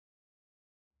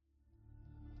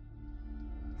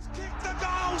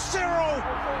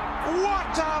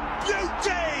What a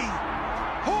beauty!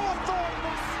 Hawthorne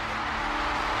was...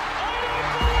 I don't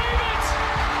believe it!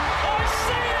 I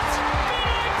see it, but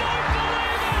I don't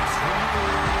believe it!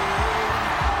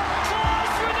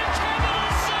 Class with a capital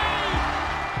C!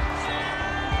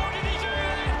 How did he do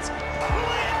it?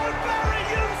 Liam Barry,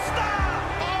 you star!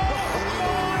 Oh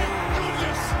my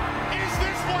goodness! Is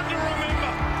this one to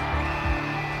remember?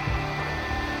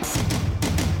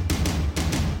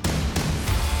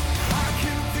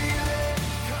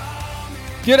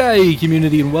 G'day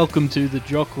community and welcome to the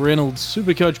Jock Reynolds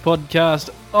Supercoach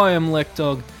podcast. I am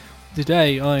Lecdog.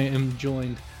 Today I am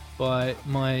joined by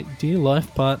my dear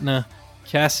life partner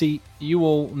Cassie. You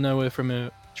all know her from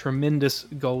her tremendous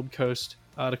Gold Coast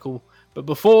article. But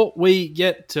before we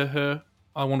get to her,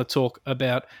 I want to talk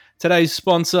about today's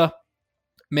sponsor,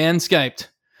 Manscaped.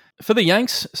 For the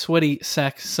Yanks, sweaty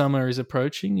sack summer is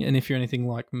approaching, and if you're anything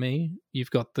like me,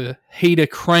 you've got the heater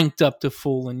cranked up to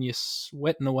full and you're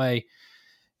sweating away.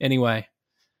 Anyway,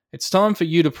 it's time for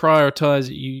you to prioritize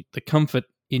the comfort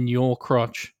in your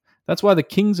crotch. That's why the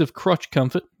kings of crotch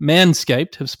comfort,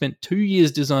 Manscaped, have spent 2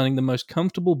 years designing the most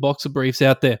comfortable boxer briefs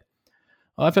out there.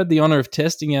 I've had the honor of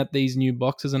testing out these new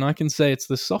boxers, and I can say it's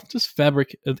the softest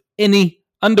fabric of any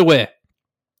underwear.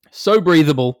 So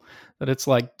breathable that it's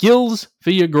like gills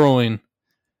for your groin.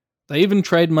 They even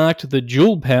trademarked the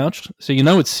jewel pouch, so you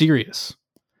know it's serious.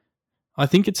 I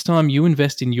think it's time you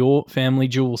invest in your family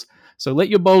jewels. So let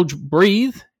your bulge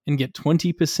breathe and get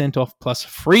 20% off plus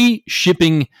free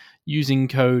shipping using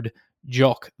code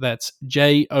JOCK. That's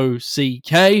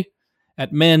JOCK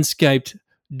at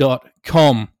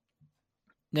manscaped.com.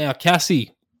 Now,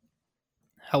 Cassie,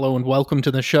 hello and welcome to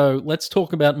the show. Let's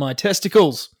talk about my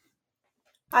testicles.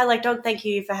 Hi, Lecdog. Thank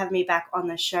you for having me back on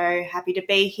the show. Happy to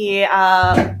be here.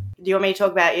 Do you want me to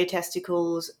talk about your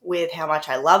testicles with how much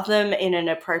I love them in an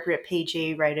appropriate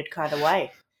PG-rated kind of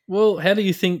way? Well, how do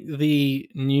you think the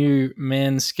new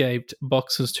Manscaped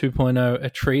Boxers 2.0 are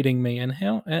treating me, and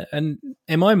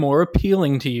am I more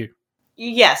appealing to you?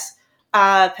 Yes.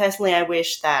 Personally, I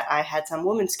wish that I had some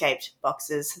Womanscaped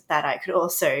boxes that I could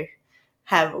also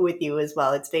have with you as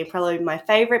well. It's been probably my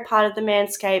favourite part of the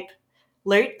Manscaped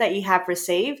loot that you have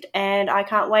received, and I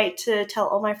can't wait to tell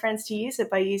all my friends to use it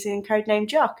by using codename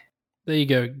Jock. There you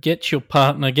go. Get your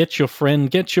partner, get your friend,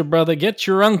 get your brother, get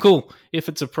your uncle, if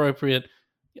it's appropriate,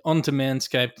 onto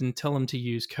Manscaped and tell them to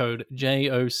use code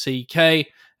JOCK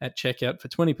at checkout for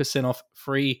 20% off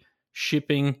free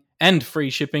shipping and free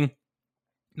shipping.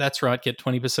 That's right, get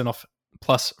 20% off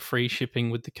plus free shipping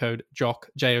with the code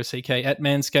JOCK, JOCK at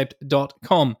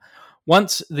manscaped.com.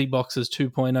 Once the Boxers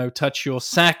 2.0 touch your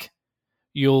sack,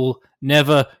 you'll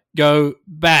never go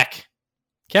back.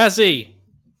 Cassie.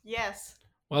 Yes.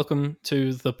 Welcome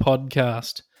to the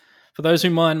podcast. For those who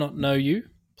might not know you,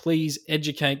 please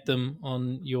educate them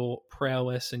on your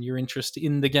prowess and your interest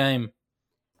in the game.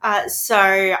 So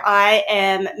I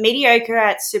am mediocre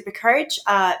at Supercoach,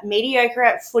 mediocre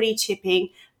at footy tipping,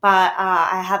 but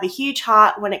I have a huge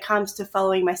heart when it comes to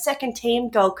following my second team,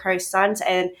 Gold Coast Suns,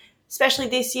 and especially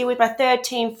this year with my third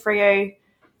team, Freo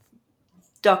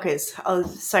Dockers. I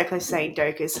was so close to saying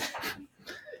Dokers.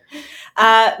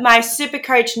 My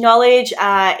Supercoach knowledge,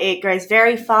 it goes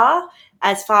very far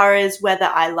as whether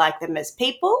I like them as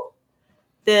people.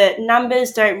 The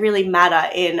numbers don't really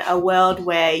matter in a world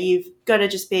where you've got to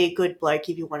just be a good bloke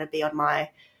if you want to be on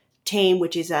my team,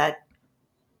 which is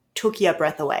took your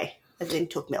breath away, as in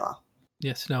Took Miller.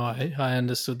 Yes, no, I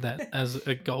understood that as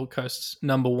a Gold Coast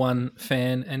number one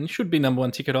fan and should be number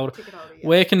one ticket holder. Yeah.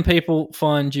 Where can people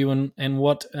find you and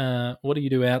what do you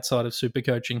do outside of super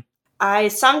coaching? I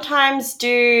sometimes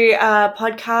do a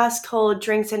podcast called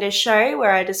Drinks and a Show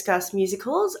where I discuss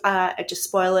musicals. Just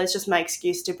spoilers, just my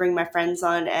excuse to bring my friends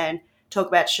on and talk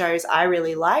about shows I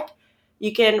really like.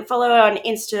 You can follow on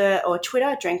Insta or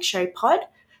Twitter, Drink Show Pod.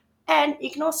 And you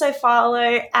can also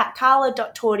follow at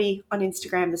carla.torty on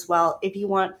Instagram as well if you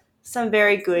want some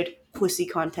very good pussy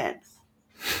content.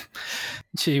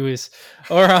 Gee whiz.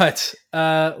 All right,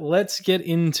 let's get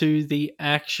into the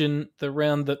action, the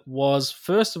round that was.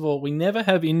 First of all, we never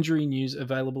have injury news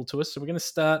available to us, so we're going to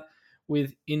start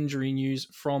with injury news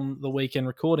from the weekend,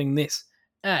 recording this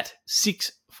at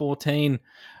 6:14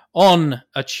 on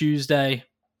a Tuesday.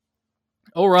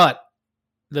 All right,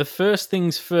 the first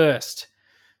things first.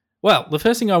 Well, the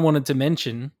first thing I wanted to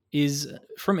mention is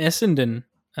from Essendon.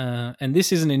 And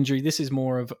this is an injury. This is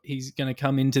more of he's going to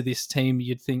come into this team,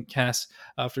 you'd think, Cass,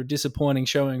 after a disappointing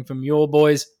showing from your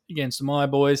boys against my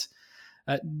boys.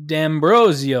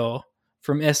 D'Ambrosio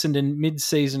from Essendon,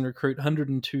 mid-season recruit,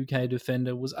 102k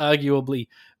defender, was arguably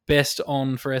best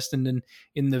on for Essendon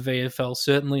in the VFL,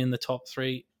 certainly in the top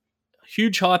three.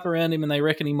 huge hype around him and they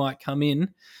reckon he might come in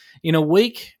a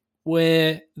week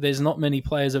where there's not many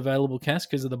players available, Cass,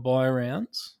 because of the bye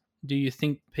rounds. Do you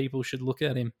think people should look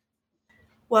at him?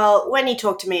 Well, when you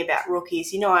talk to me about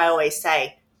rookies, I always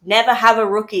say, never have a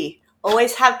rookie.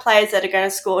 Always have players that are going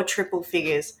to score triple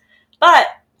figures. But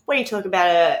when you talk about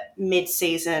a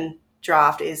mid-season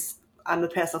draft, I'm a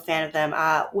personal fan of them.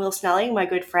 Will Snelling, my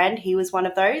good friend, he was one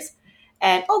of those.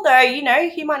 And although,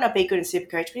 he might not be good in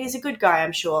Supercoach, but he's a good guy,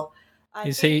 I'm sure.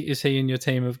 Is he in your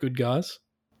team of good guys?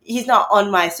 He's not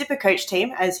on my Supercoach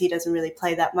team, as he doesn't really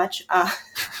play that much.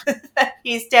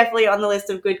 He's definitely on the list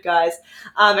of good guys.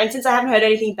 And since I haven't heard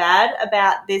anything bad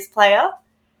about this player,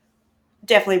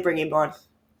 definitely bring him on.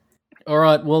 All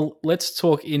right, well, let's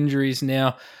talk injuries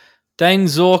now. Dane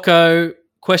Zorko,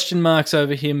 question marks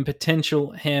over him,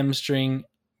 potential hamstring.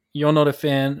 You're not a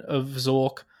fan of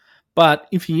Zork. But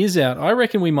if he is out, I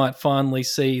reckon we might finally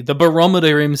see the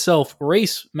barometer himself,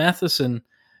 Reece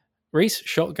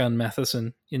Shotgun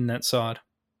Matheson, in that side.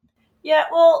 Yeah,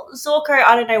 well, Zorko,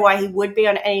 I don't know why he would be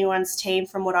on anyone's team.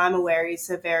 From what I'm aware, he's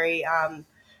a very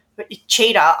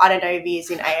cheater. I don't know if he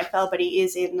is in AFL, but he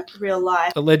is in real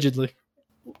life. Allegedly.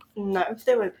 No, if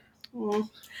there were...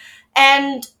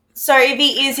 And so if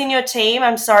he is in your team,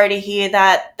 I'm sorry to hear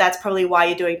that. That's probably why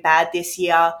you're doing bad this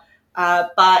year.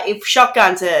 But if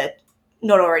Shotguns are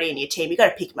not already in your team, you got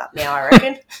to pick him up now, I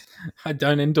reckon. I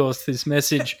don't endorse this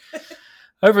message.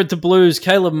 Over at the Blues,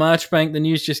 Caleb Marchbank, the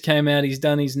news just came out. He's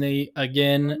done his knee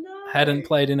again. No. Hadn't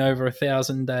played in over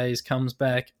 1,000 days. Comes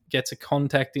back, gets a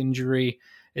contact injury,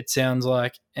 it sounds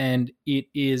like. And it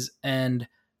is an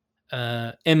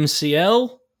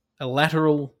MCL, a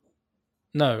lateral...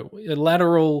 No, a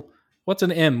lateral... What's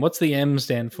an M? What's the M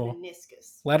stand for?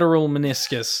 Meniscus. Lateral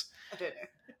meniscus. I don't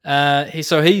know.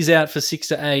 So he's out for 6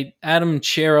 to 8. Adam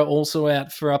Chera also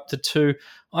out for up to 2.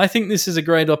 I think this is a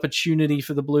great opportunity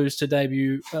for the Blues to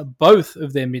debut both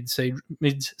of their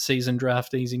mid-season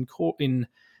draftees in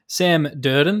Sam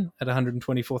Durden at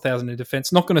 124,000 in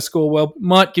defence. Not going to score well.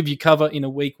 Might give you cover in a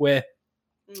week where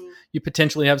you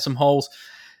potentially have some holes.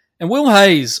 And Will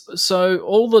Hayes. So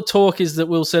all the talk is that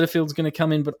Will Setterfield's going to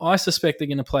come in, but I suspect they're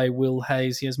going to play Will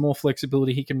Hayes. He has more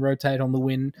flexibility. He can rotate on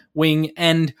the wing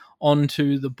and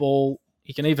onto the ball.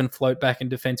 He can even float back in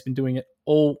defence. Been doing it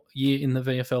all year in the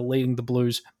VFL, leading the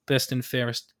Blues best and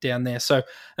fairest down there. So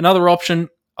another option.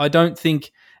 I don't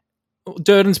think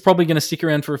Durden's probably going to stick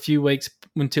around for a few weeks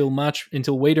until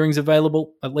Wiedering's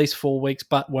available, at least 4 weeks,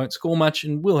 but won't score much.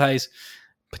 And Will Hayes,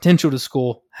 potential to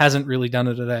score, hasn't really done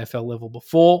it at AFL level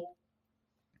before.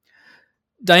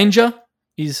 Danger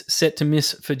is set to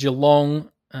miss for Geelong,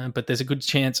 but there's a good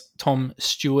chance Tom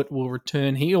Stewart will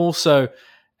return. He also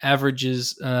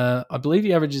averages, I believe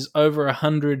he averages over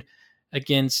 100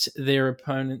 against their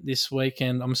opponent this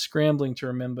weekend. I'm scrambling to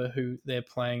remember who they're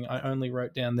playing. I only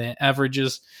wrote down their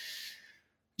averages.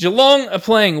 Geelong are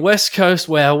playing West Coast,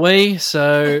 wowee.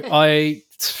 So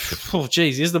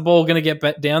is the ball going to get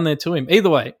back down there to him? Either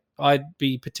way, I'd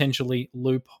be potentially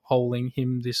loopholing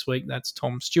him this week. That's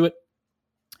Tom Stewart.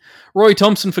 Roy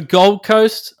Thompson for Gold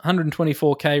Coast,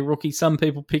 124k rookie. Some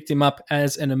people picked him up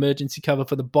as an emergency cover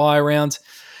for the bye rounds.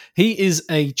 He is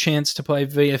a chance to play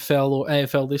VFL or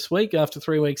AFL this week after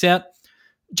 3 weeks out.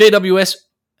 GWS,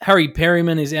 Harry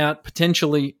Perryman is out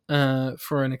potentially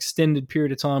for an extended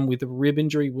period of time with a rib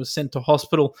injury, was sent to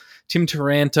hospital. Tim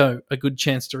Taranto, a good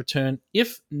chance to return.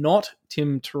 If not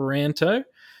Tim Taranto,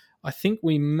 I think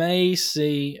we may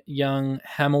see young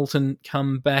Hamilton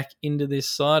come back into this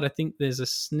side. I think there's a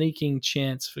sneaking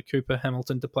chance for Cooper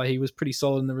Hamilton to play. He was pretty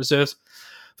solid in the reserves.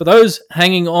 For those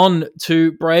hanging on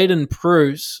to Braden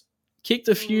Preuss, kicked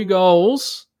a few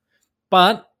goals,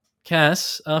 but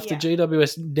Cass, after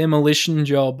GWS demolition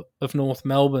job of North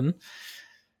Melbourne,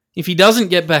 if he doesn't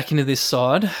get back into this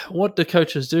side, what do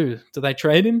coaches do? Do they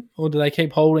trade him or do they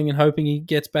keep holding and hoping he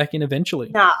gets back in eventually?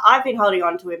 Nah, I've been holding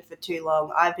on to him for too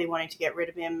long. I've been wanting to get rid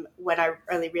of him when I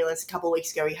only realised a couple of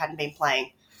weeks ago he hadn't been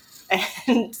playing.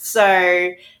 And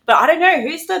so, but I don't know,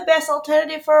 who's the best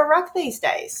alternative for a ruck these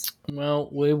days? Well,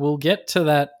 we will get to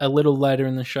that a little later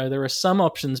in the show. There are some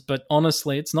options, but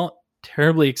honestly, it's not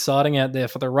terribly exciting out there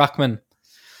for the ruckman.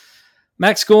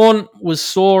 Max Gawn was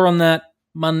sore on that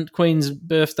Queen's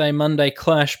Birthday Monday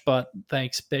clash, but they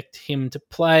expect him to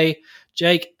play.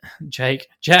 Jack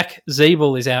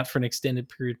Zeeble is out for an extended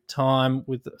period of time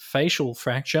with a facial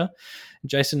fracture.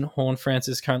 Jason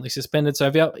Horne-Francis is currently suspended. So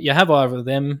if you have either of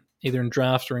them, either in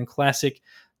draft or in classic,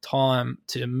 time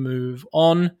to move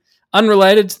on.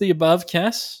 Unrelated to the above,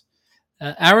 Cass,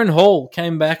 Aaron Hall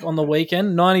came back on the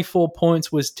weekend. 94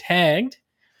 points, was tagged.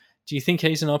 Do you think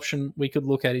he's an option we could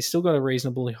look at? He's still got a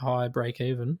reasonably high break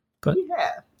even. But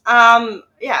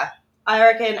yeah. I I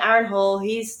reckon Aaron Hall,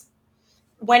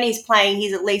 when he's playing,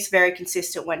 he's at least very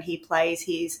consistent when he plays.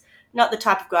 He's not the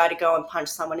type of guy to go and punch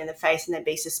someone in the face and then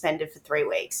be suspended for 3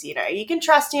 weeks. You know, you can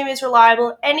trust him, he's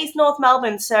reliable, and he's North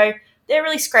Melbourne, so they're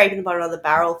really scraping the bottom of the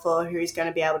barrel for who's going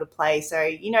to be able to play. So,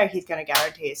 you know, he's going to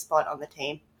guarantee a spot on the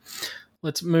team.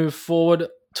 Let's move forward.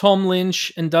 Tom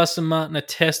Lynch and Dustin Martin are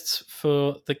tests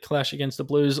for the clash against the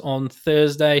Blues on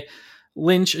Thursday.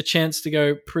 Lynch, a chance to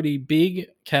go pretty big.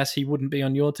 Cass, he wouldn't be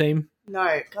on your team.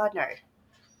 No, God, no.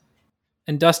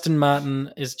 And Dustin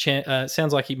Martin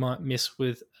sounds like he might miss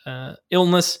with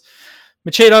illness.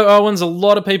 Machito Owens, a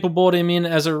lot of people bought him in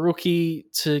as a rookie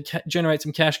to generate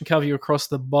some cash and cover you across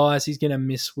the buys. He's going to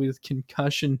miss with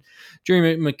concussion.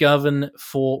 Drew McGovern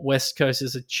for West Coast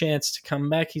is a chance to come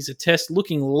back. He's a test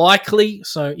looking likely,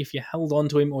 so if you held on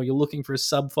to him or you're looking for a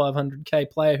sub 500k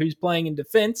player who's playing in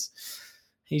defense,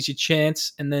 here's your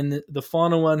chance. And then the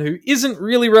final one, who isn't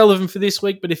really relevant for this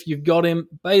week, but if you've got him,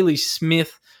 Bailey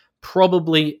Smith,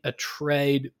 probably a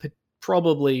trade.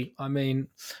 Probably, I mean,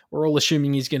 we're all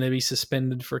assuming he's going to be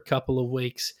suspended for a couple of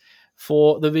weeks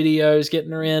for the videos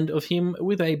getting around of him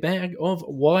with a bag of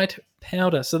white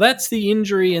powder. So that's the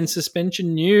injury and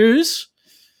suspension news.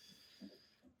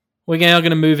 We're now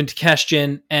going to move into cash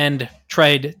gen and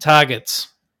trade targets.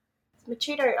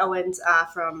 Machito Owens are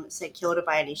from St Kilda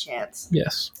by any chance?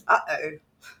 Yes. Uh-oh.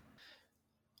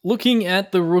 Looking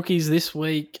at the rookies this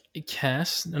week,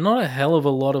 Cass, not a hell of a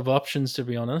lot of options, to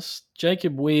be honest.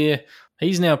 Jacob Weir,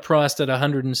 he's now priced at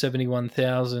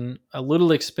 $171,000, a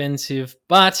little expensive,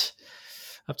 but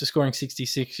after scoring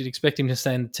 66, you'd expect him to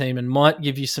stay in the team and might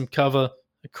give you some cover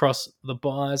across the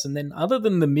buys. And then other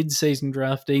than the mid-season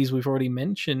draftees we've already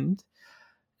mentioned,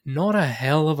 not a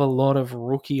hell of a lot of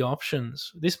rookie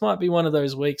options. This might be one of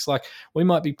those weeks, like we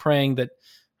might be praying that,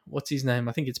 what's his name?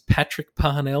 I think it's Patrick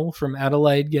Parnell from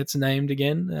Adelaide gets named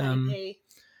again.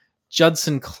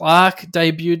 Judson Clark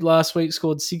debuted last week,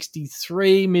 scored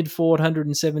 63, mid-forward,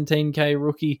 117k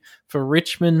rookie for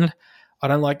Richmond. I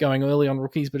don't like going early on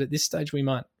rookies, but at this stage we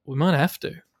might have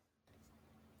to.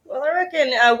 Well, I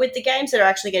reckon with the games that are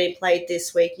actually getting played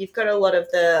this week, you've got a lot of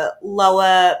the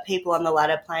lower people on the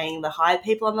ladder playing the higher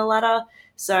people on the ladder.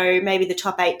 So maybe the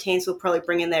top 8 teams will probably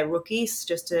bring in their rookies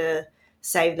just to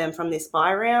save them from this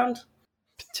bye round.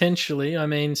 Potentially. I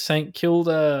mean, St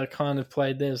Kilda kind of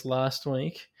played theirs last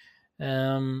week.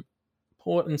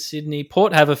 Port and Sydney.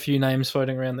 Port have a few names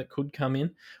floating around that could come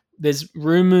in. There's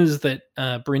rumours that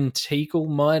Bryn Teakle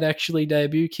might actually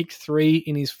debut, kick 3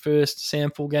 in his first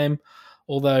sample game.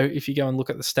 Although, if you go and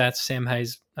look at the stats, Sam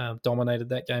Hayes dominated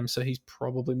that game, so he's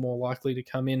probably more likely to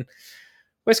come in.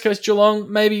 West Coast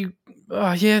Geelong, maybe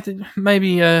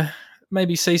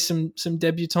see some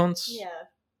debutants. Yeah.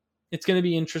 It's going to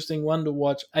be interesting, one to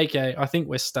watch. AK, I think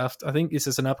we're stuffed. I think this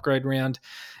is an upgrade round,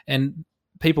 and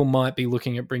people might be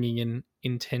looking at bringing in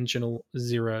intentional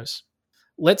zeros.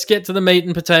 Let's get to the meat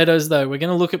and potatoes, though. We're going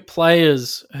to look at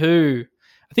players who...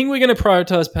 I think we're going to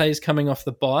prioritise players coming off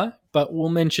the bye, but we'll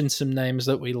mention some names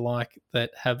that we like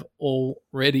that have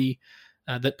already...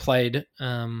 that played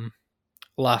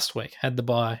last week, had the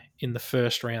bye in the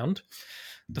first round.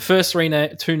 The first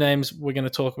two names we're going to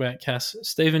talk about, Cass.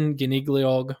 Stephen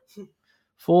Ginigliog,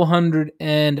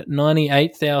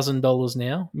 $498,000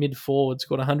 now. Mid-forward's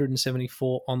got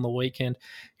 174 on the weekend.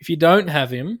 If you don't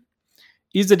have him,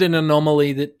 is it an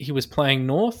anomaly that he was playing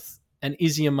North? And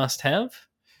is he a must-have?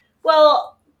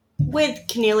 Well, with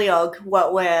Kanileog,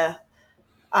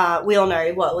 we all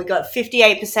know we got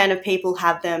 58% of people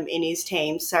have them in his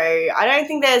team. So I don't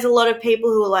think there's a lot of people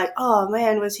who are like, oh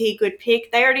man, was he a good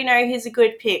pick? They already know he's a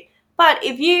good pick. But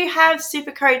if you have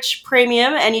Supercoach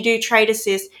Premium and you do trade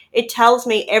assist, it tells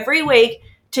me every week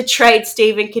to trade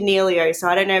Stephen Coniglio. So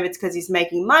I don't know if it's because he's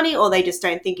making money or they just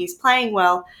don't think he's playing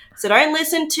well. So don't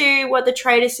listen to what the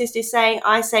trade assist is saying.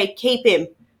 I say keep him.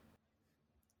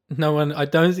 No one, I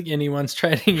don't think anyone's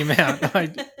trading him out.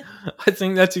 I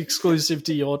think that's exclusive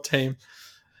to your team.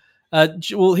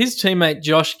 Well, his teammate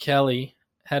Josh Kelly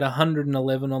had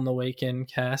 111 on the weekend,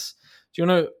 Cass. Do you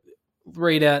want to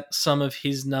read out some of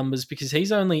his numbers? Because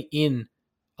he's only in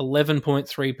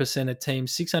 11.3% of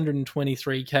teams,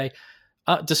 623k.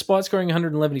 Despite scoring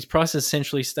 111, his price has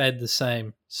essentially stayed the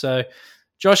same. So,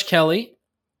 Josh Kelly,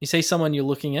 is he someone you're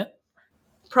looking at?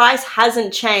 Price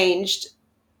hasn't changed.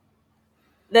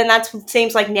 Then that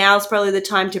seems like now's probably the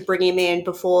time to bring him in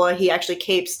before he actually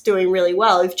keeps doing really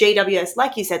well. If GWS,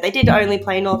 like you said, they did only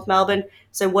play North Melbourne,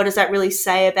 so what does that really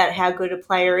say about how good a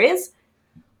player is?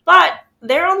 But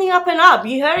they're on the up and up.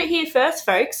 You heard it here first,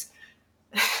 folks.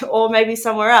 Or maybe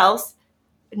somewhere else.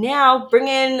 Now bring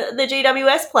in the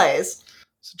GWS players.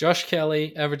 So Josh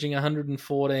Kelly averaging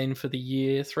 114 for the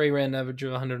year, 3-round average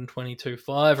of 122,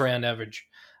 5-round average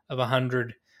of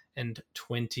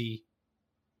 122.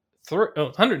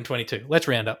 Let's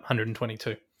round up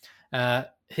 122.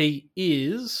 He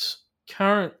is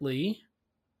currently,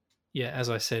 as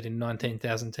I said, in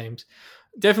 19,000 teams.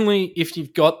 Definitely, if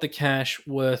you've got the cash,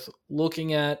 worth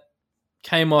looking at.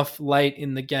 Came off late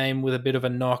in the game with a bit of a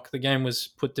knock. The game was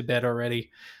put to bed already.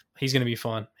 He's going to be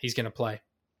fine. He's going to play.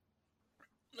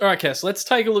 All right, Cass, let's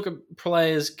take a look at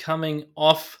players coming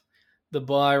off the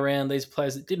bye round. These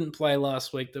players that didn't play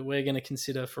last week that we're going to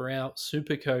consider for our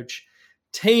Supercoach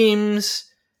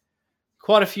teams.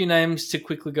 Quite a few names to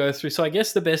quickly go through. So I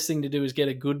guess the best thing to do is get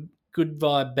a good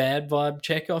vibe, bad vibe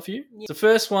check off you. Yeah. The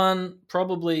first one,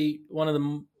 probably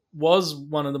was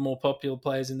one of the more popular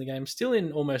players in the game, still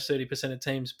in almost 30% of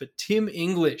teams, but Tim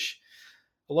English.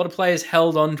 A lot of players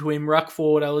held on to him. Ruck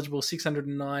forward eligible,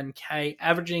 609k,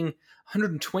 averaging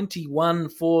 121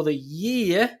 for the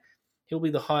year. He'll be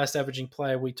the highest averaging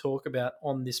player we talk about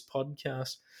on this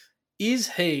podcast. Is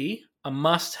he a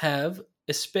must-have,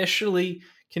 especially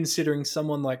considering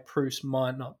someone like Bruce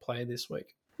might not play this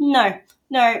week? No.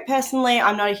 Personally,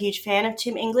 I'm not a huge fan of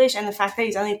Tim English, and the fact that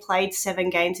he's only played 7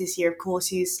 games this year, of course,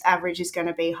 his average is going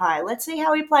to be high. Let's see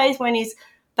how he plays when he's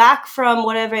back from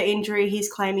whatever injury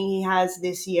he's claiming he has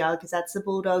this year, because that's the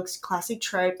Bulldogs' classic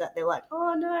trope that they're like,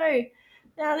 oh no,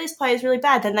 now this player's really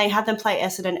bad. Then they have them play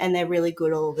Essendon and they're really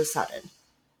good all of a sudden.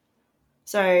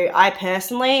 So I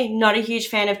personally, not a huge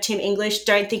fan of Tim English.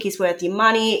 Don't think he's worth your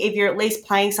money. If you're at least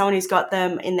playing someone who's got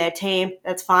them in their team,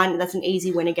 that's fine. That's an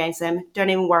easy win against them. Don't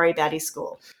even worry about his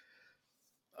score.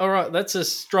 All right, that's a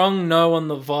strong no on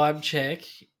the vibe check.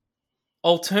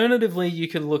 Alternatively, you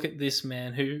could look at this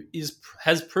man who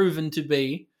has proven to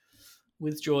be,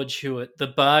 with George Hewitt, the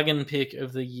bargain pick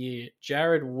of the year.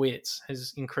 Jared Witts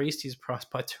has increased his price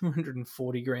by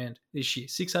 240 grand this year,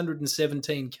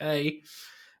 617k.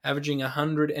 Averaging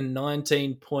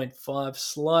 119.5,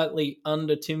 slightly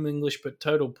under Tim English, but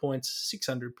total points,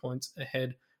 600 points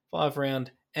ahead, 5-round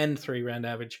and 3-round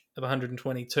average of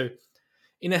 122.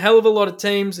 In a hell of a lot of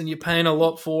teams, and you're paying a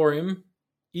lot for him,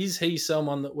 is he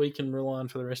someone that we can rely on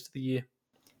for the rest of the year?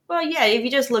 Well, yeah, if you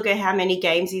just look at how many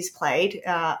games he's played,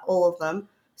 all of them,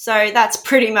 so that's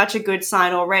pretty much a good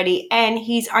sign already. And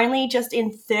he's only just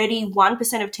in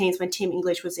 31% of teams when Tim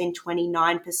English was in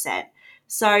 29%.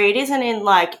 So it isn't in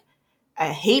like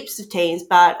heaps of teams,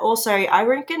 but also I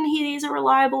reckon he is a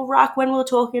reliable ruck. When we were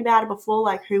talking about it before,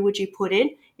 like who would you put in?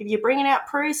 If you're bringing out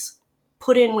Bruce,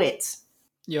 put in Witts.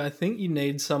 Yeah, I think you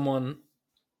need someone,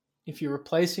 if you're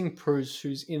replacing Bruce,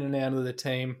 who's in and out of the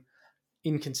team,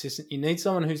 inconsistent, you need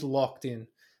someone who's locked in.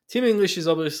 Tim English is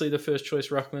obviously the first choice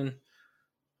ruckman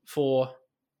for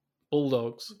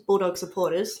Bulldogs. Bulldog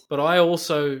supporters. But I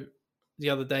also, the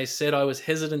other day, said I was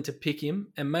hesitant to pick him,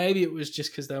 and maybe it was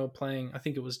just because they were playing, I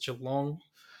think it was Geelong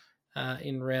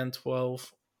in round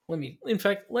 12. Let me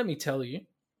tell you,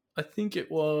 I think it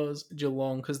was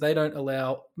Geelong because they don't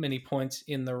allow many points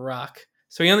in the ruck.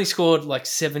 So he only scored like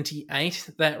 78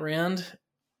 that round,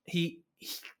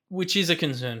 which is a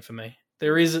concern for me.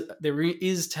 There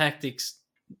is tactics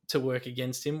to work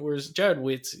against him, whereas Jared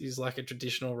Witts is like a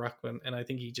traditional ruckman, and I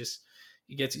think he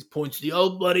gets his points the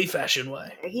old bloody fashioned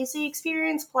way. He's the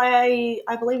experienced player.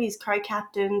 I believe he's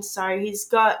co-captain, so he's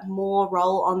got more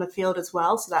role on the field as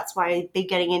well. So that's why he'd be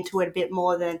getting into it a bit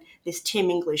more than this Tim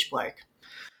English bloke.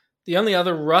 The only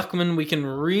other ruckman we can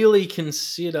really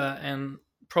consider, and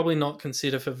probably not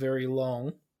consider for very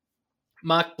long,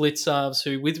 Mark Blitzarves,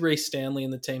 who with Reece Stanley in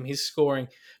the team, his scoring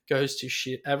goes to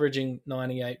shit, averaging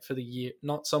 98 for the year.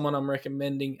 Not someone I'm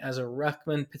recommending as a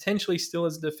ruckman, potentially still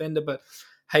as a defender, but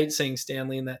hate seeing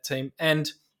Stanley in that team.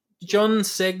 And John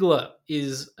Segler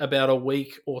is about a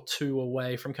week or two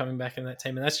away from coming back in that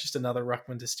team, and that's just another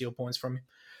ruckman to steal points from him.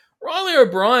 Riley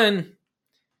O'Brien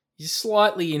is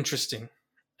slightly interesting,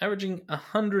 averaging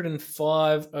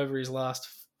 105 over his last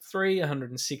 3,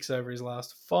 106 over his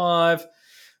last 5,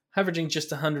 averaging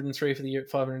just 103 for the year at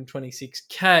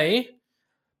 526k,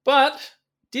 but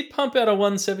did pump out a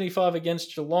 175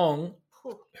 against Geelong,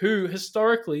 who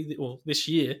historically, this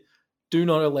year, do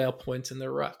not allow points in the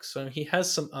ruck. So he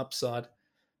has some upside.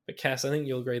 But Cass, I think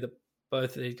you'll agree that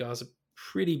both of these guys are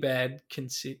pretty bad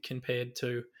compared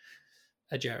to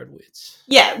a Jared Witts.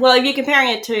 Yeah, well, if you're comparing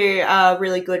it to a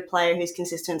really good player who's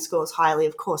consistent, scores highly,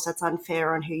 of course, that's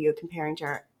unfair on who you're comparing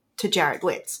to Jared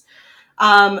Witts.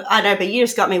 I know, but you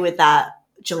just got me with that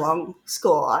Geelong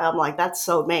score. I'm like, that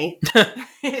sold me.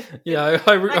 Yeah, I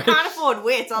can't afford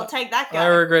Witts. I'll take that guy. I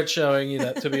regret showing you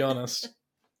that, to be honest.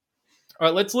 All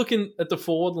right, let's look at the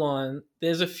forward line.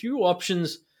 There's a few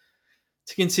options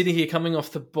to consider here coming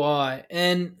off the bye.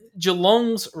 And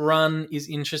Geelong's run is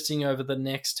interesting over the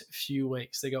next few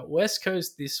weeks. They got West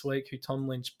Coast this week, who Tom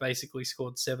Lynch basically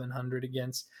scored 700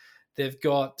 against. They've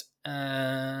got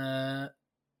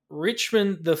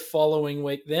Richmond the following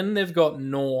week. Then they've got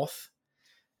North.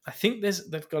 I think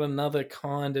they've got another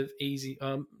kind of easy.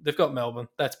 They've got Melbourne.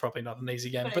 That's probably not an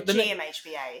easy game. But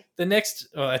GMHBA. The next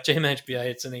at GMHBA,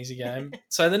 it's an easy game.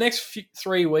 So the next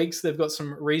 3 weeks, they've got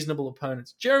some reasonable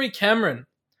opponents. Jeremy Cameron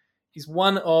is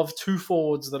one of two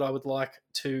forwards that I would like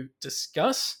to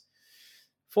discuss.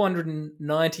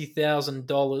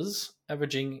 $490,000,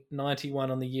 averaging 91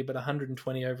 on the year, but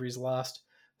 120 over his last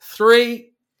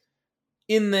 3.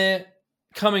 In there,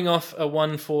 coming off a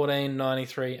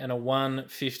 114.93 and a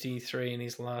 153 in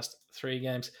his last 3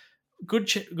 games. Good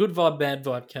vibe, bad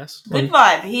vibe, Cass. Good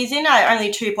vibe. He's in only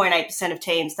 2.8% of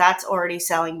teams. That's already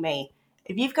selling me.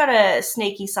 If you've got a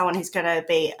sneaky someone who's going to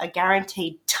be a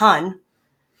guaranteed ton,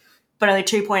 but only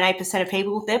 2.8% of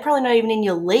people, they're probably not even in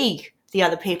your league, the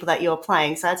other people that you're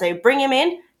playing. So I'd say bring him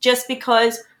in just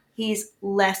because he's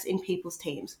less in people's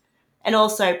teams. And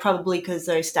also probably because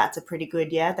those stats are pretty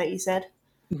good, yeah, that you said?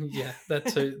 Yeah, that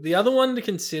too. The other one to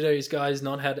consider is guy who's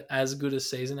not had as good a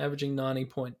season, averaging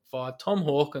 90.5. Tom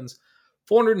Hawkins,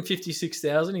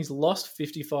 456,000. He's lost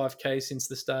 55k since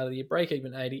the start of the year. Break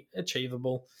even 80,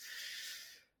 achievable.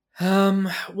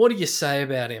 What do you say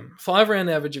about him? 5-round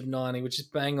average of 90, which is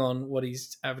bang on what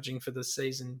he's averaging for the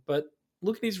season. But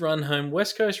look at his run home.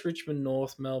 West Coast, Richmond,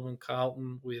 North, Melbourne,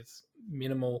 Carlton with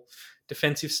minimal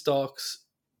defensive stocks.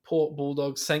 Port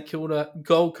Bulldogs, St Kilda,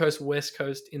 Gold Coast, West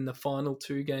Coast in the final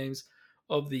 2 games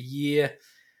of the year.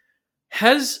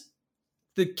 Has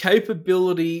the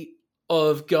capability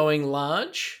of going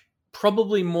large,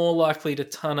 probably more likely to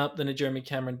ton up than a Jeremy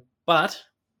Cameron, but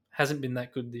hasn't been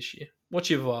that good this year. What's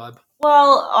your vibe?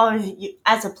 Well,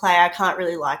 as a player, I can't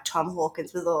really like Tom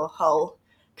Hawkins with the whole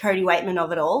Cody Waitman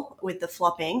of it all, with the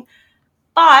flopping.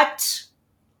 But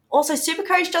also,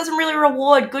 Supercoach doesn't really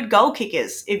reward good goal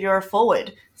kickers if you're a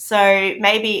forward. So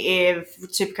maybe if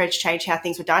Supercoach changed how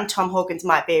things were done, Tom Hawkins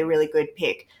might be a really good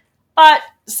pick. But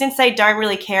since they don't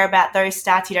really care about those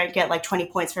stats, you don't get like 20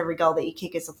 points for every goal that you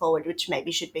kick as a forward, which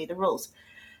maybe should be the rules.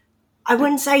 I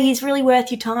wouldn't say he's really worth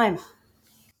your time.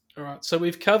 All right, so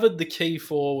we've covered the key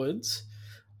forwards.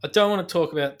 I don't want to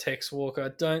talk about Tex Walker. I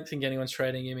don't think anyone's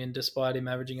trading him in despite him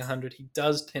averaging 100. He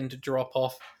does tend to drop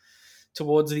off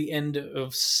towards the end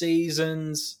of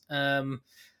seasons.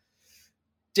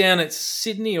 Down at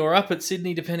Sydney or up at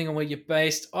Sydney, depending on where you're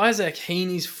based. Isaac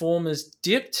Heaney's form has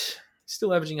dipped.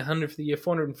 Still averaging 100 for the year,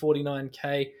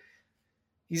 449k.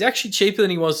 He's actually cheaper than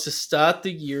he was to start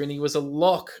the year, and he was a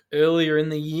lock earlier in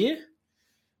the year.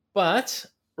 But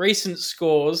recent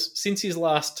scores since his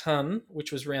last ton,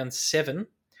 which was round 7,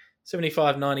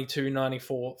 75, 92,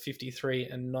 94, 53,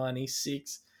 and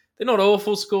 96. They're not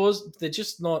awful scores. They're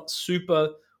just not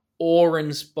super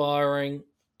awe-inspiring.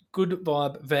 Good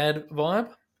vibe, bad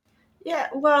vibe. Yeah,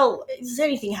 well, does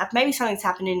anything happen? Maybe something's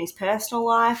happened in his personal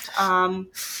life. I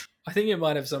think it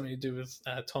might have something to do with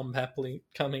Tom Papley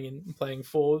coming in and playing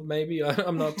forward, maybe.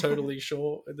 I'm not totally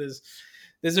sure.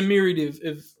 There's a myriad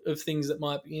of things that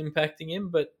might be impacting him,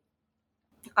 but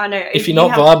I know if you're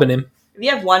not vibing him. If you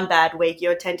have one bad week,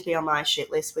 you tend to be on my shit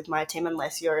list with my team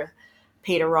unless you're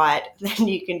Peter Wright, then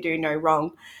you can do no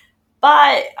wrong.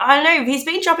 But I don't know, he's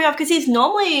been dropping off because he's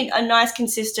normally a nice,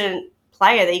 consistent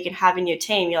player that you can have in your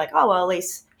team. You're like, oh, well, at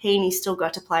least Heaney still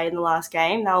got to play in the last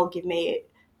game. That'll give me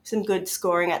some good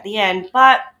scoring at the end.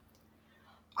 But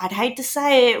I'd hate to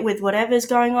say it, with whatever's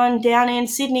going on down in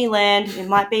Sydney land, it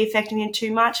might be affecting him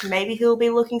too much. Maybe he'll be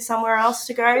looking somewhere else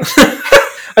to go.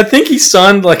 I think he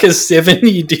signed like a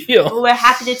 7-year deal. Well, we're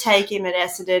happy to take him at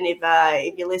Essendon.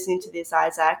 If you're listening to this,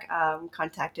 Isaac,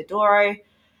 contact Adoro.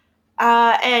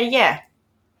 And yeah,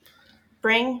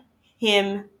 bring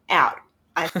him out,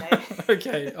 I say.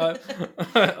 Okay,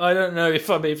 I don't know if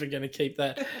I'm even going to keep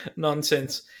that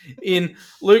nonsense in.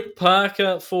 Luke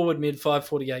Parker, forward mid,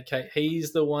 548k.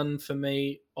 He's the one for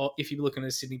me, if you're looking at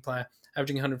a Sydney player,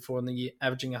 averaging 104 in the year,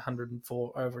 averaging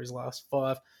 104 over his last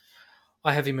 5.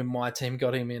 I have him in my team,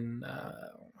 got him in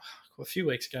a few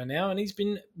weeks ago now, and he's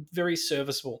been very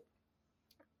serviceable.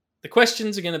 The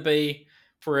questions are going to be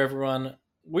for everyone,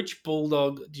 which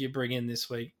Bulldog do you bring in this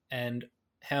week, and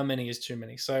how many is too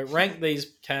many? So rank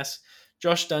these, Cass: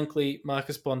 Josh Dunkley,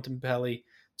 Marcus Bontempelli,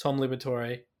 Tom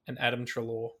Liberatore, and Adam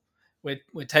Treloar.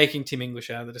 We're taking Tim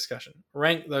English out of the discussion.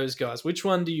 Rank those guys. Which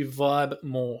one do you vibe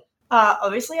more?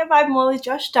 Obviously, I vibe more with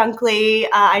Josh Dunkley.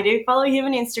 I do follow him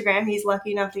on Instagram. He's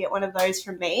lucky enough to get one of those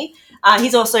from me.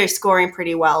 He's also scoring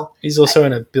pretty well. He's also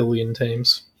in 1 billion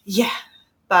teams. Yeah,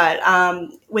 But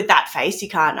with that face, you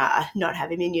can't not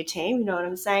have him in your team. You know what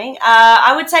I'm saying?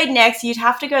 I would say next you'd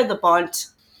have to go the Bont.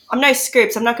 I'm no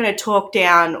Scoops. I'm not going to talk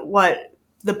down what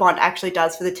the Bont actually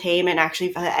does for the team and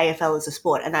actually for the AFL as a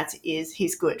sport, and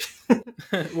he's good.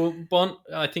 Well, Bont,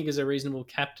 I think, is a reasonable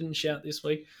captain shout this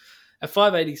week. At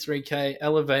 583k,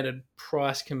 elevated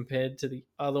price compared to the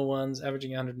other ones,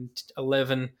 averaging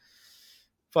 111,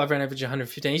 5-round average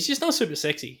 115. He's just not super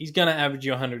sexy. He's going to average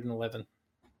you 111.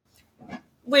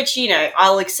 Which,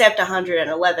 I'll accept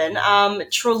 111.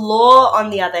 Treloar,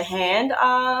 on the other hand,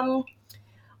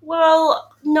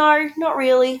 well, no, not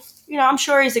really. I'm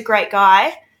sure he's a great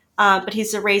guy, but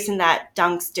he's the reason that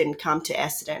Dunks didn't come to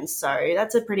Essendon. So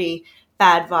that's a pretty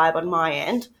bad vibe on my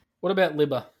end. What about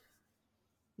Libba?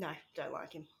 No, don't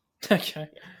like him. Okay.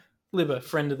 Libba,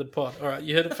 friend of the pod. All right,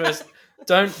 you heard it first.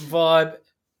 Don't vibe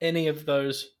any of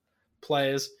those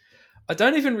players. I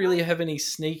don't even really have any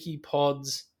sneaky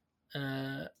pods.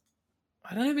 I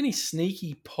don't have any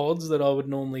sneaky pods that I would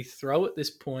normally throw at this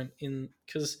point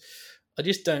because I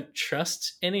just don't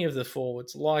trust any of the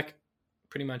forwards like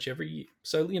pretty much every year.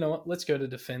 So, you know what? Let's go to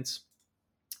defense.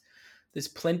 There's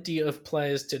plenty of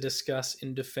players to discuss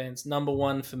in defense. Number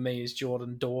one for me is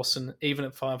Jordan Dawson, even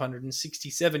at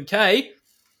 567k,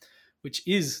 which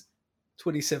is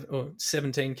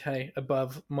 17k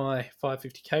above my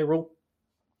 550k rule.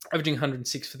 Averaging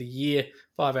 106 for the year,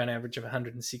 5-round average of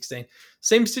 116.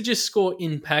 Seems to just score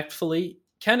impactfully,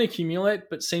 can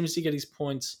accumulate, but seems to get his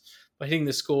points by hitting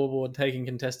the scoreboard, taking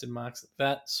contested marks,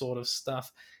 that sort of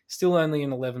stuff. Still only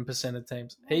in 11% of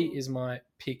teams. He is my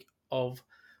pick of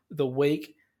the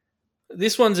week.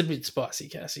 This one's a bit spicy,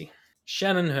 Cassie.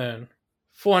 Shannon Hearn,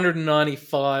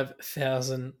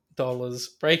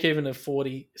 $495,000, break even of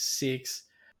 46.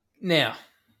 Now,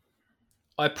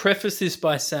 I preface this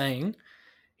by saying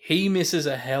he misses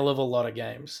a hell of a lot of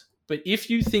games. But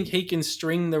if you think he can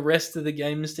string the rest of the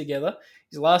games together,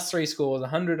 his last three scores,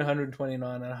 100,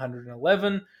 129, and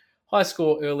 111. High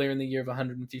score earlier in the year of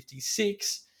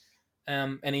 156.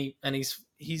 And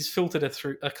he's filtered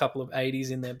through a couple of 80s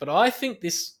in there. But I think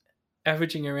this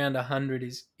averaging around 100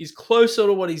 is closer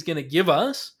to what he's going to give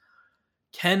us.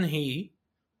 Can he,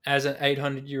 as an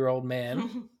 800-year-old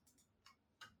man,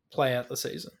 play out the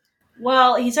season?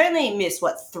 Well, he's only missed,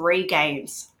 3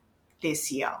 games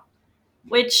this year,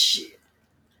 which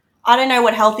I don't know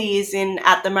what health he is in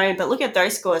at the moment, but look at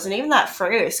those scores. And even that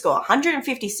Freo score,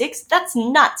 156, that's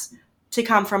nuts to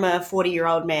come from a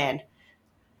 40-year-old man.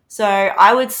 So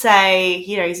I would say,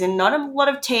 he's in not a lot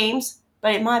of teams,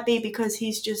 but it might be because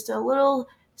he's just a little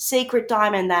secret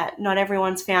diamond that not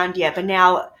everyone's found yet. But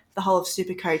now the whole of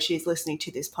Supercoach is listening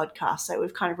to this podcast, so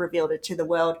we've kind of revealed it to the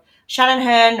world. Shannon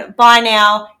Hearn, buy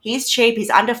now. He's cheap. He's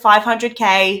under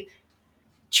 500k.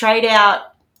 Trade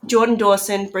out Jordan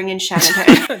Dawson, bring in Shannon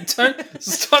Hearn. Don't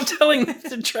stop telling me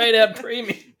to trade out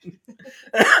premium.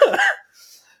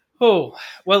 Oh,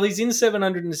 well, he's in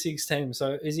 706 teams,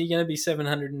 so is he going to be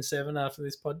 707 after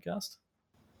this podcast?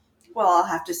 Well, I'll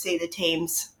have to see the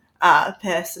teams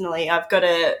personally. I've got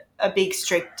a big,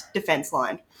 strict defence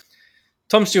line.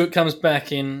 Tom Stewart comes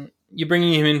back in. You're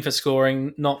bringing him in for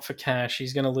scoring, not for cash.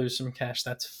 He's going to lose some cash.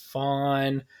 That's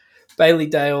fine. Bailey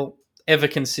Dale, ever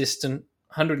consistent.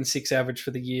 106 average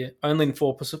for the year. Only in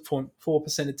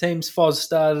 4% of teams. Foz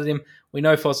started him. We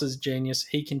know Foz is a genius.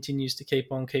 He continues to keep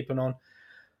on keeping on.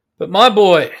 But my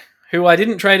boy, who I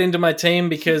didn't trade into my team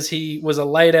because he was a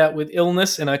laid out with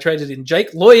illness and I traded in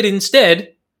Jake Lloyd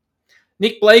instead,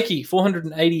 Nick Blakey,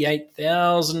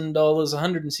 $488,000,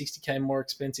 160k more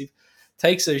expensive.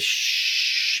 Takes a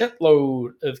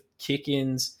shitload of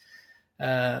kick-ins.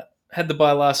 Had the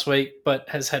bye last week, but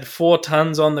has had 4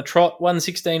 tons on the trot.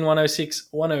 116, 106,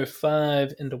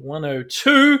 105, and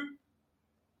 102.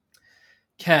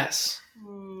 Cass,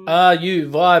 are you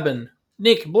vibing?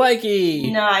 Nick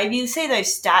Blakey. No, if you see those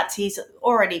stats, he's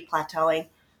already plateauing.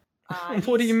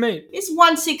 What do you mean? It's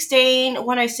 116,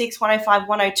 106, 105,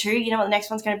 102. You know what the next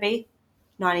one's going to be?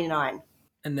 99.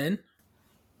 And then?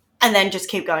 And then just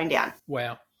keep going down.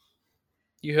 Wow.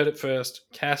 You heard it first.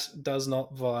 Cass does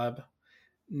not vibe.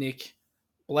 Nick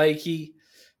Blakey.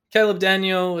 Caleb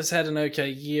Daniel has had an okay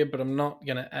year, but I'm not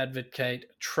going to advocate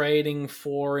trading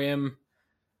for him.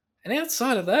 And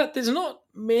outside of that, there's not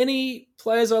many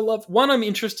players I love. One I'm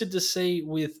interested to see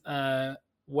with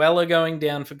Weller going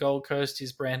down for Gold Coast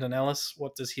is Brandon Ellis.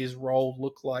 What does his role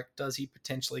look like? Does he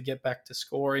potentially get back to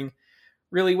scoring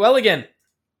really well again?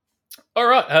 All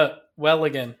right, well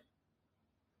again.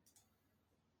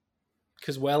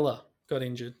 Because Weller got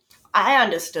injured. I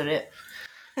understood it.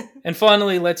 And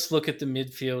finally, let's look at the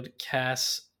midfield,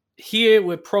 Cass. Here,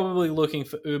 we're probably looking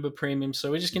for uber premium,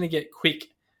 so we're just going to get quick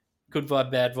good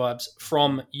vibe, bad vibes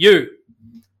from you.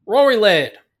 Rory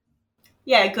Laird,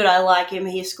 Yeah, good. I like him.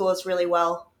 He scores really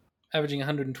well. averaging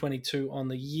 122 on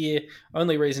the year.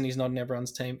 Only reason he's not in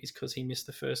everyone's team is because he missed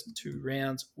the first 2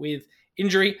 rounds with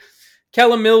injury.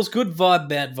 Callum Mills, good vibe,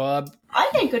 bad vibe. I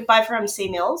think good bye for MC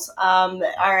Mills.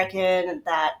 I reckon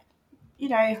that,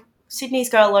 Sydney's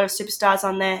got a lot of superstars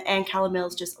on there, and Callum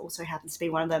Mills just also happens to be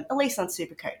one of them, at least on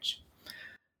Supercoach.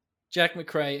 Jack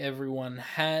McRae, everyone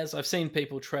has. I've seen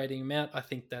people trading him out. I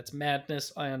think that's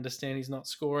madness. I understand he's not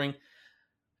scoring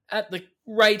at the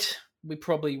rate we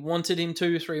probably wanted him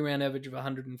to. 3-round average of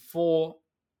 104,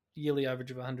 yearly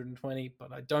average of 120,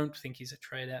 but I don't think he's a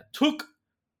trade out. Took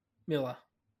Miller.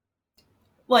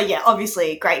 Well, yeah,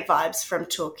 obviously great vibes from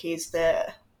Took. He's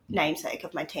the namesake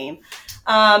of my team.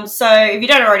 So if you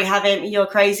don't already have him, you're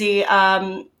crazy.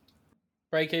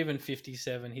 Break even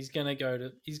 57. He's gonna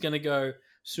go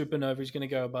supernova. He's gonna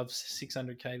go above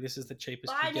 600k. This is the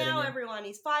cheapest. Buy you're now, getting him. everyone.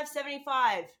 He's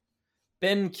 $5.75.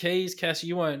 Ben Keys, Cassie,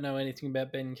 you won't know anything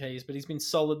about Ben Keys, but he's been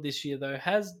solid this year though.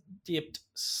 Has dipped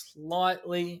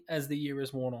slightly as the year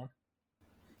has worn on.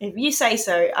 If you say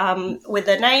so. With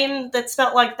a name that's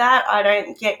spelt like that, I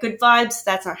don't get good vibes.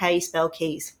 That's not how you spell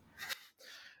Keys.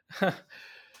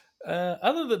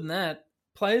 Other than that,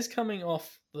 players coming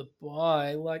off the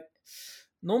bye, like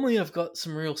normally I've got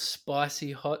some real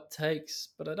spicy hot takes,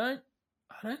 but I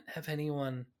don't have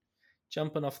anyone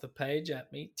jumping off the page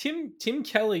at me. Tim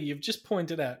Kelly, you've just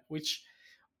pointed out, which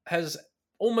has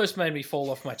almost made me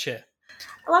fall off my chair.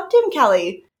 I love Tim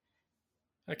Kelly.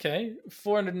 Okay,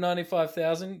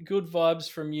 495,000. Good vibes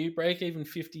from you. Break even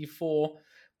 54.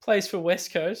 Plays for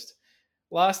West Coast.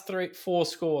 Last 4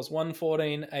 scores,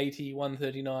 114, 80,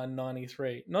 139,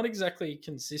 93. Not exactly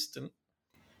consistent.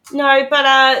 No,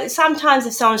 but sometimes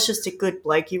if someone's just a good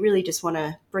bloke, you really just want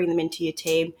to bring them into your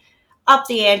team. Up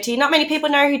the ante. Not many people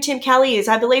know who Tim Kelly is.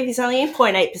 I believe he's only in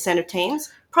 0.8% of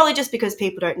teams. Probably just because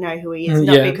people don't know who he is,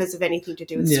 not because of anything to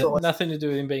do with scores. Nothing to do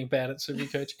with him being bad at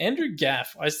Supercoach. Andrew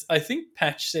Gaff. I think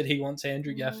Patch said he wants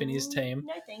Andrew Gaff in his team.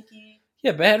 No, thank you.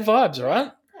 Yeah, bad vibes,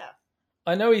 right? Yeah.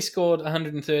 I know he scored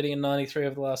 130 and 93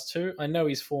 over the last 2. I know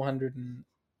he's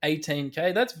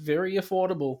 418k. That's very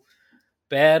affordable.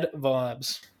 Bad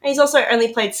vibes. And he's also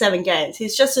only played 7 games.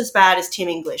 He's just as bad as Tim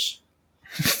English.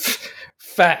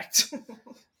 Fact.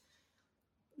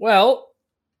 Well,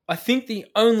 I think the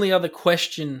only other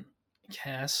question,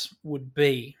 Cass, would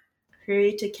be...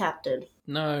 Who to captain?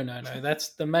 No. That's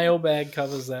the mailbag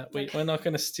covers that. We're not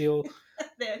going to steal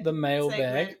the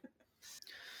mailbag.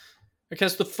 Okay,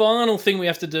 so the final thing we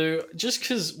have to do, just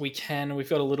because we can, we've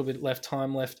got a little bit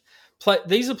time left.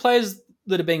 These are players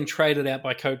that are being traded out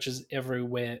by coaches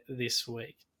everywhere this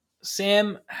week.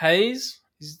 Sam Hayes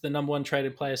is the number 1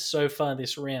 traded player so far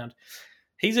this round.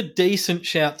 He's a decent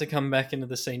shout to come back into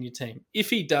the senior team. If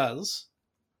he does,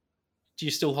 do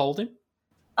you still hold him?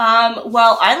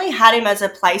 Well, I only had him as a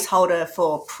placeholder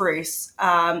for Bruce,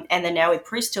 and then now with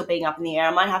Bruce still being up in the air,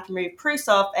 I might have to move Bruce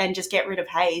off and just get rid of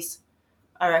Hayes.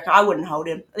 I reckon I wouldn't hold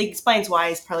him. It explains why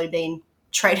he's probably been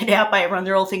traded out by everyone.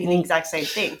 They're all thinking the exact same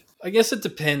thing. I guess it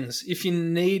depends. If you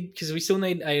need, because we still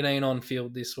need 18 on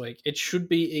field this week, it should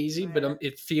be easy, but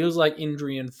it feels like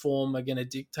injury and form are going to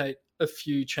dictate a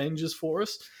few changes for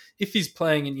us. If he's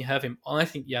playing and you have him, I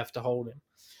think you have to hold him.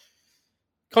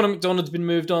 Connor McDonald's been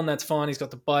moved on. That's fine. He's got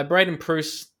the bye. Braden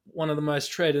Pruce, one of the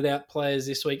most traded out players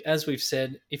this week. As we've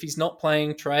said, if he's not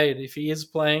playing, trade. If he is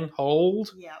playing,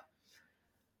 hold. Yeah.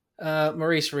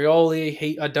 Maurice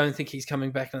Rioli, I don't think he's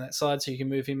coming back on that side, so you can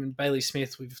move him. And Bailey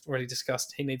Smith, we've already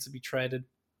discussed, he needs to be traded.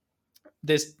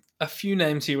 There's a few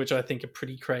names here which I think are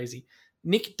pretty crazy.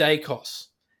 Nick Dacos.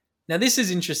 Now, this is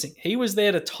interesting. He was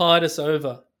there to tide us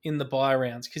over in the bye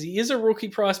rounds because he is a rookie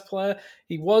price player.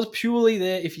 He was purely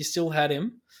there, if you still had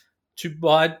him, to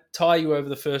tie you over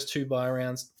the first 2 bye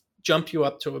rounds, jump you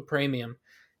up to a premium.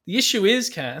 The issue is,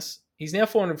 Cass, he's now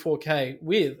 404k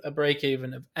with a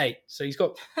break-even of 8. So he's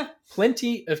got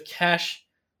plenty of cash.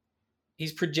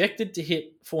 He's projected to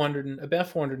hit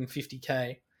about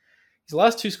 450k. His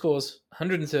last 2 scores,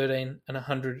 113 and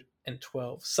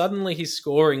 112. Suddenly he's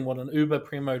scoring what an Uber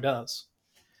Primo does.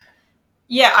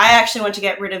 Yeah, I actually want to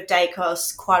get rid of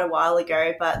Dacos quite a while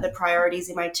ago, but the priorities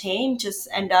in my team just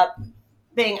end up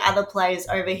being other players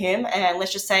over him. And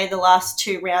let's just say the last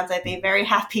 2 rounds I've been very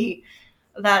happy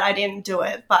that I didn't do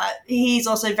it. But he's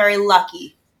also very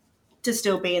lucky to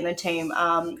still be in the team.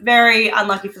 Very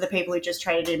unlucky for the people who just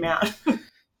traded him out.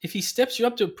 If he steps you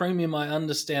up to a premium, I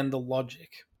understand the logic.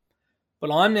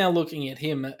 But I'm now looking at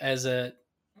him as a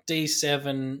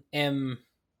D7,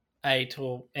 M8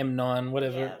 or M9,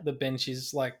 whatever the bench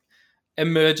is, like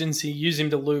emergency, use him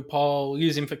to loophole,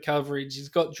 use him for coverage. He's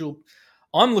got dual.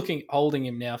 I'm looking at holding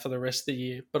him now for the rest of the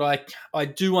year, but I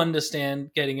do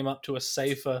understand getting him up to a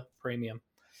safer premium.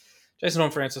 Jason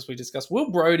on Francis, we discussed. Will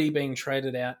Brodie being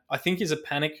traded out, I think, is a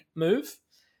panic move.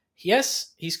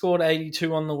 Yes, he scored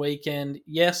 82 on the weekend.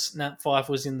 Yes, Nat Fyfe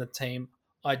was in the team.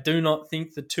 I do not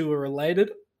think the two are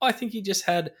related. I think he just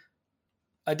had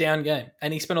a down game,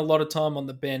 and he spent a lot of time on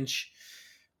the bench.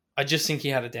 I just think he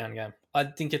had a down game. I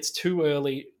think it's too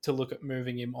early to look at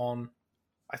moving him on.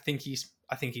 I think he's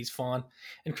fine.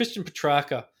 And Christian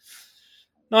Petrarca,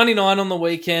 99 on the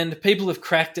weekend. People have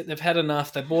cracked it. They've had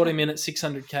enough. They bought him in at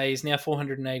 600k. He's now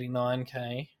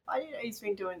 489k. I didn't know he's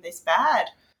been doing this bad.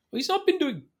 Well, he's not been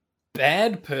doing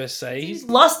bad per se. He's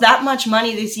lost that much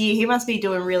money this year. He must be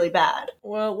doing really bad.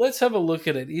 Well, let's have a look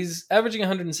at it. He's averaging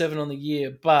 107 on the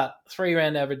year, but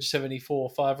 3-round average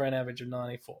 74, 5-round average of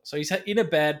 94. So he's in a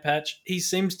bad patch. He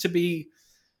seems to be,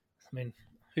 I mean,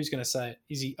 who's going to say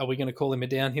it? Are we going to call him a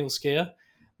downhill skier?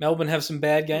 Melbourne have some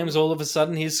bad games. All of a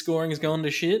sudden, his scoring has gone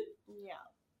to shit? Yeah.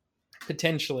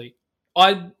 Potentially.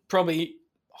 I'd probably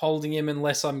holding him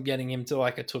unless I'm getting him to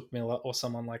like a Touk Miller or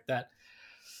someone like that.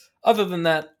 Other than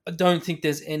that, I don't think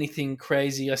there's anything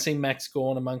crazy. I see Max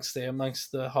Gawn amongst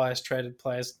the highest traded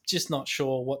players. Just not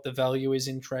sure what the value is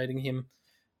in trading him,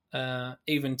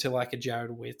 even to like a Jared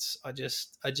Witts. I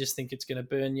just think it's going to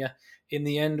burn you. In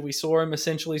the end, we saw him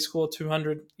essentially score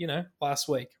 200, last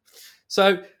week.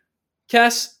 So,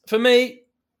 Cass, for me,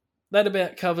 that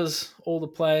about covers all the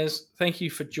players. Thank you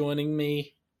for joining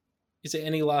me. Is there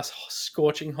any last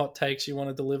scorching hot takes you want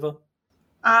to deliver?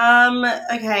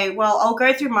 Okay, well, I'll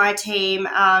go through my team,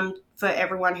 for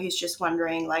everyone who's just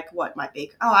wondering, like, what might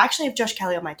be. Oh, I actually have Josh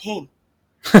Kelly on my team.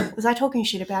 Was I talking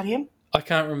shit about him? I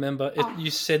can't remember. You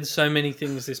said so many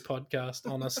things this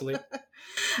podcast, honestly.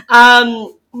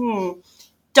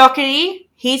 Doherty,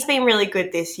 he's been really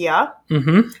good this year.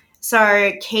 Mm-hmm.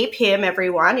 So keep him,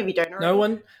 everyone, if you don't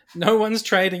know. No one's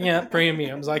trading out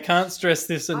premiums. I can't stress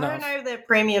this enough. I don't know if they're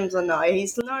premiums or not.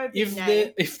 He's no big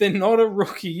name. If they're not a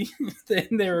rookie, then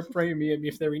they're a premium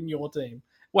if they're in your team.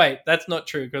 Wait, that's not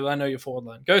true because I know your forward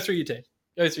line. Go through your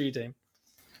team.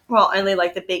 Well, only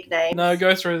like the big names. No,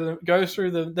 go through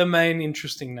the main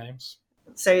interesting names.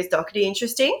 So is Doherty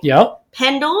interesting? Yep.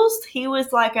 Pendles, he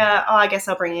was like I guess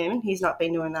I'll bring him in. He's not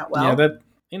been doing that well. Yeah,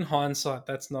 in hindsight,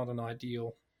 that's not an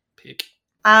ideal pick.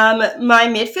 My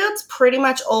midfield's pretty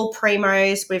much all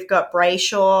primos. We've got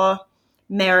Brayshaw,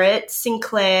 Merritt,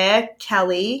 Sinclair,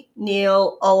 Kelly,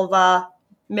 Neal, Oliver,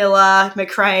 Miller,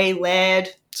 McRae, Laird.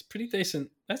 It's pretty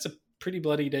decent. That's a pretty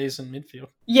bloody decent midfield.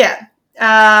 Yeah.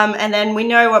 And then we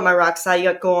know what my rucks are.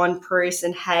 You got Gawn, Bruce,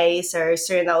 and Hay. So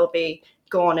soon that will be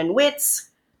Gawn and Witts.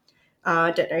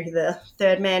 I don't know who the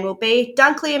third man will be.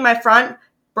 Dunkley in my front.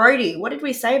 Brodie. What did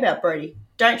we say about Brodie?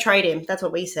 Don't trade him. That's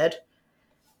what we said.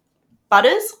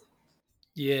 Butters?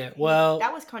 Yeah, well...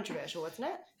 That was controversial, wasn't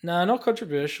it? No, not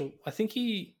controversial. I think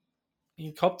he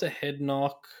copped a head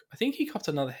knock. I think he copped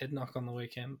another head knock on the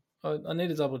weekend. I need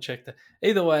to double check that.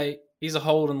 Either way, he's a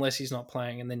hold unless he's not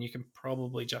playing, and then you can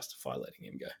probably justify letting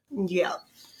him go. Yeah.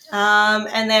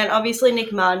 And then obviously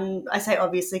Nick Martin. I say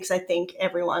obviously because I think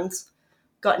everyone's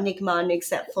got Nick Martin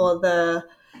except for the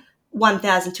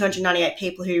 1,298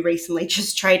 people who recently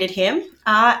just traded him.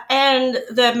 And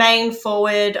the main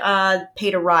forward,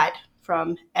 Peter Wright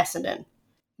from Essendon.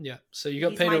 Yeah, so you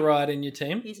got Peter Wright in your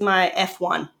team. He's my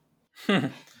F1.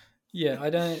 Yeah, I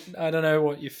don't know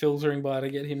what you're filtering by to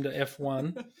get him to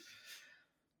F1.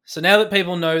 So now that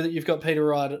people know that you've got Peter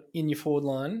Wright in your forward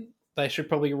line, they should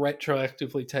probably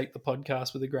retroactively take the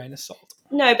podcast with a grain of salt.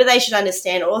 No, but they should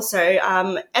understand also,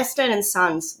 Essendon and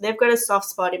Suns, they've got a soft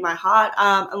spot in my heart,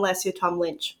 unless you're Tom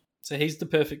Lynch. So he's the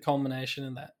perfect culmination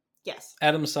in that. Yes.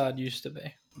 Adam Sard used to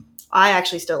be. I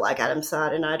actually still like Adam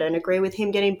Sard, and I don't agree with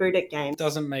him getting booed at games.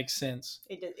 Doesn't make sense.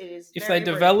 It is. If they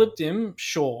developed him,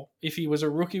 sure. If he was a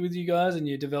rookie with you guys and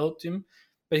you developed him,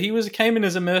 but he came in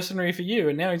as a mercenary for you,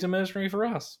 and now he's a mercenary for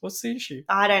us. What's the issue?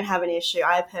 I don't have an issue.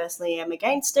 I personally am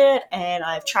against it, and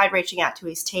I've tried reaching out to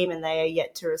his team, and they are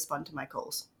yet to respond to my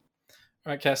calls.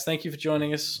 All right, Cass, thank you for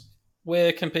joining us.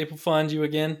 Where can people find you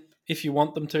again, if you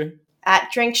want them to? At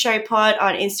Drink Show Pod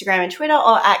on Instagram and Twitter,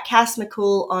 or at Cass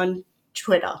McCool on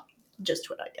Twitter. Just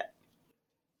Twitter, yeah.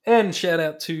 And shout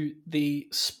out to the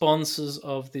sponsors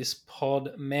of this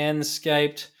pod,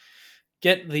 Manscaped.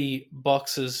 Get the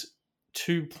Boxers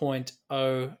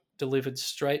 2.0 delivered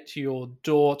straight to your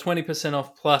door. 20%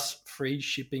 off plus free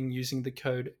shipping using the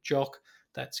code JOCK.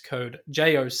 That's code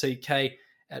JOCK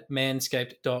at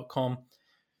manscaped.com.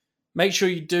 Make sure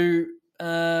you do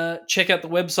check out the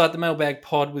website. The Mailbag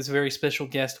Pod with a very special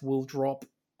guest will drop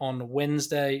on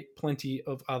Wednesday. Plenty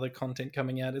of other content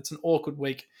coming out. It's an awkward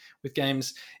week with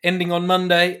games ending on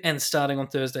Monday and starting on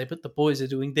Thursday, but the boys are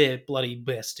doing their bloody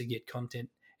best to get content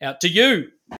out to you.